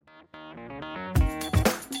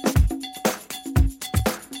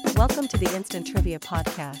Welcome to the Instant Trivia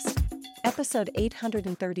Podcast, episode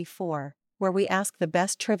 834, where we ask the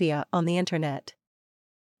best trivia on the internet.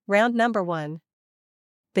 Round number 1.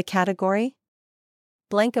 The category?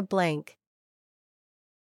 Blank of blank.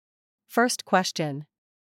 First question.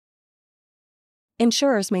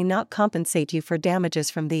 Insurers may not compensate you for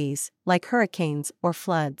damages from these, like hurricanes or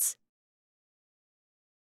floods.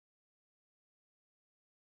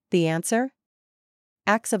 The answer?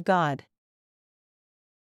 Acts of God.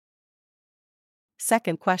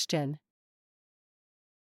 Second question.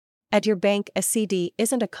 At your bank, a CD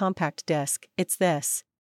isn't a compact disc, it's this.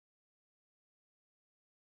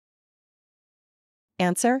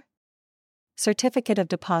 Answer? Certificate of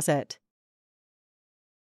deposit.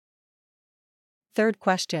 Third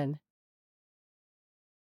question.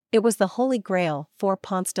 It was the Holy Grail for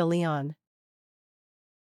Ponce de Leon.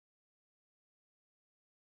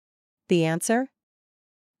 The answer?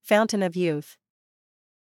 Fountain of Youth.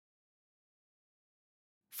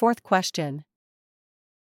 Fourth question.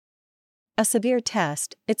 A severe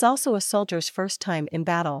test, it's also a soldier's first time in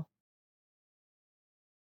battle.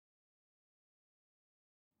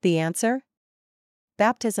 The answer?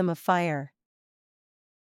 Baptism of fire.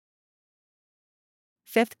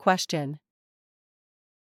 Fifth question.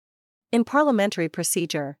 In parliamentary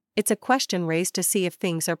procedure, it's a question raised to see if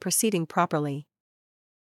things are proceeding properly.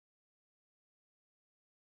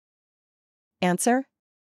 Answer?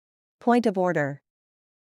 Point of order.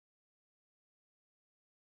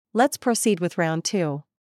 Let's proceed with round 2.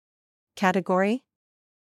 Category?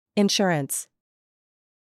 Insurance.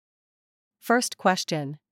 First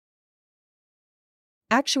question.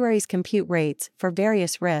 Actuaries compute rates for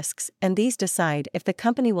various risks, and these decide if the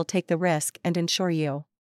company will take the risk and insure you.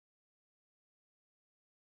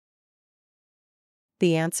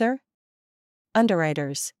 The answer?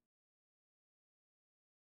 Underwriters.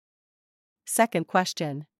 Second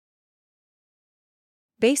question.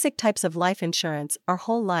 Basic types of life insurance are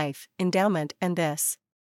whole life, endowment, and this.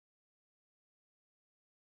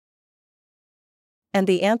 And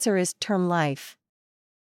the answer is term life.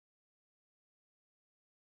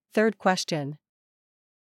 Third question.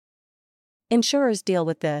 Insurers deal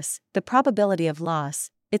with this, the probability of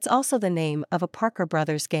loss, it's also the name of a Parker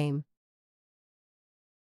Brothers game.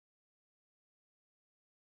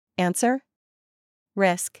 Answer?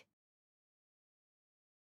 Risk.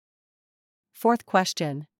 Fourth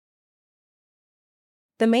question.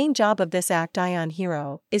 The main job of this Act-Ion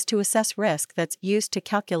hero is to assess risk that's used to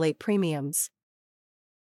calculate premiums.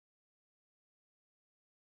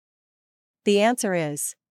 The answer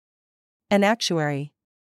is an actuary.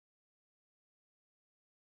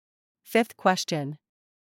 Fifth question.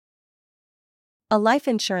 A life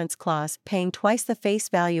insurance clause paying twice the face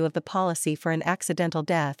value of the policy for an accidental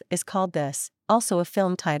death is called this, also a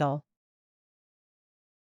film title.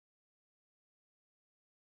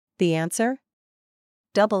 The answer?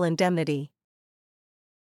 Double indemnity.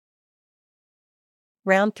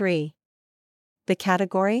 Round 3. The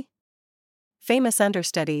category? Famous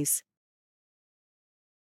understudies.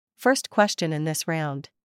 First question in this round.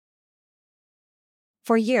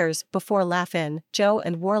 For years before Laugh-In, Joe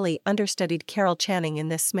and Worley understudied Carol Channing in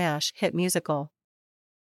this smash hit musical.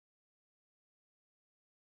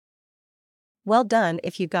 Well done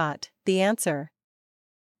if you got the answer.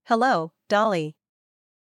 Hello, Dolly.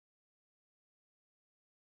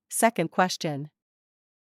 Second question.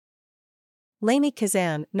 Lainey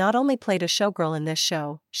Kazan not only played a showgirl in this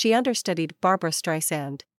show, she understudied Barbra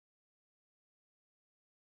Streisand.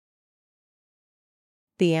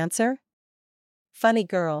 The answer? Funny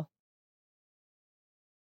Girl.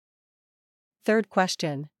 Third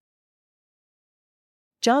question.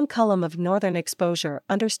 John Cullum of Northern Exposure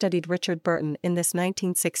understudied Richard Burton in this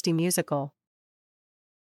 1960 musical.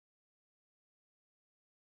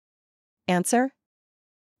 Answer?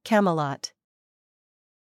 Camelot.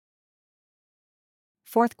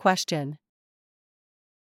 Fourth question.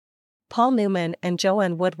 Paul Newman and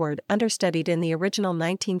Joanne Woodward understudied in the original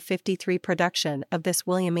 1953 production of this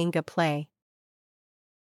William Inge play.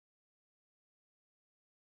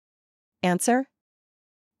 Answer?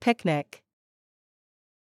 Picnic.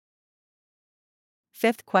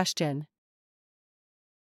 Fifth question.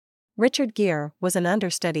 Richard Gere was an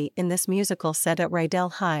understudy in this musical set at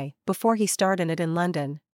Rydell High before he starred in it in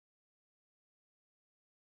London.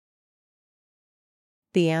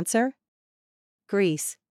 The answer?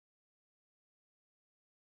 Grease.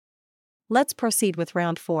 Let's proceed with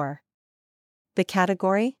round 4. The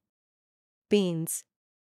category? Beans.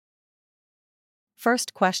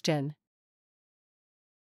 First question.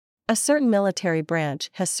 A certain military branch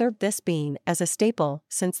has served this bean as a staple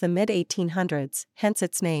since the mid-1800s, hence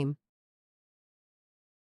its name.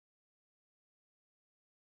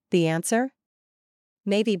 The answer?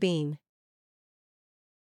 Navy bean.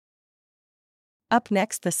 Up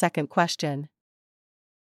next, the second question.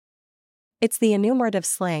 It's the enumerative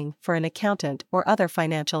slang for an accountant or other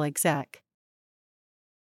financial exec.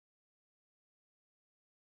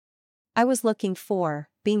 I was looking for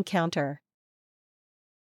bean counter.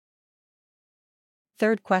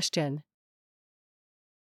 Third question.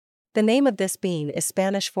 The name of this bean is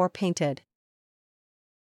Spanish for painted.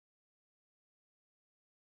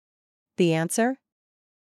 The answer?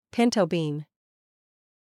 Pinto bean.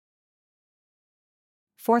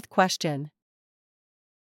 Fourth question.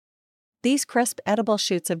 These crisp edible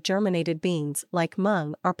shoots of germinated beans like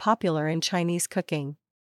mung are popular in Chinese cooking.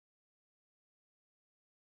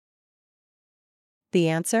 The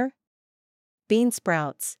answer? Bean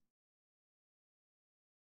sprouts.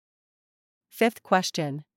 Fifth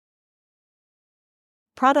question.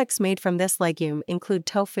 Products made from this legume include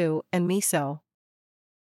tofu and miso.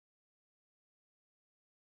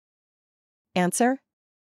 Answer?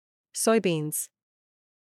 Soybeans.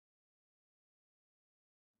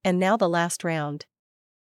 And now the last round.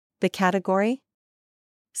 The category?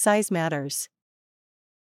 Size matters.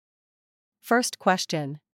 First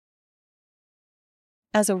question.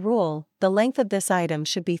 As a rule, the length of this item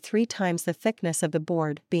should be 3 times the thickness of the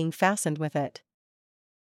board being fastened with it.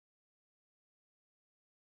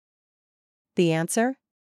 The answer?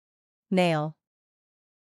 Nail.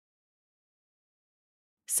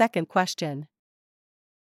 Second question.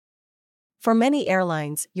 For many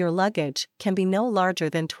airlines, your luggage can be no larger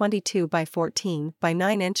than 22 by 14 by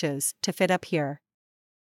 9 inches to fit up here.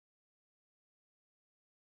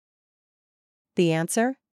 The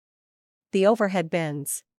answer? The overhead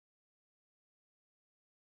bins.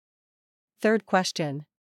 Third question.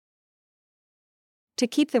 To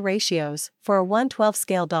keep the ratios, for a 1/12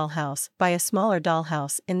 scale dollhouse, buy a smaller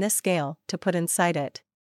dollhouse in this scale to put inside it.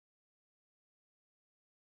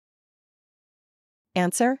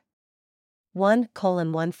 Answer?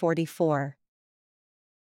 1:144.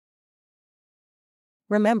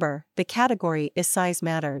 Remember, the category is size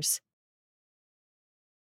matters.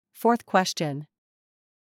 Fourth question.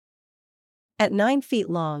 At 9 feet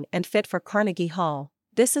long and fit for Carnegie Hall,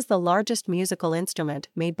 this is the largest musical instrument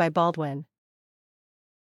made by Baldwin.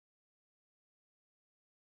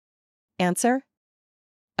 Answer?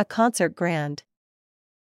 A concert grand.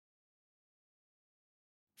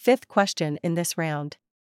 Fifth question in this round.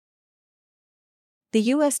 The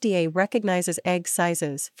USDA recognizes egg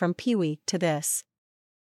sizes from peewee to this.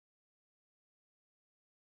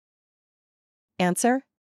 Answer?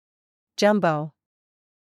 Jumbo.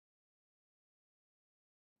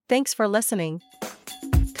 Thanks for listening.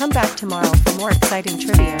 Come back tomorrow for more exciting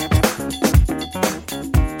trivia.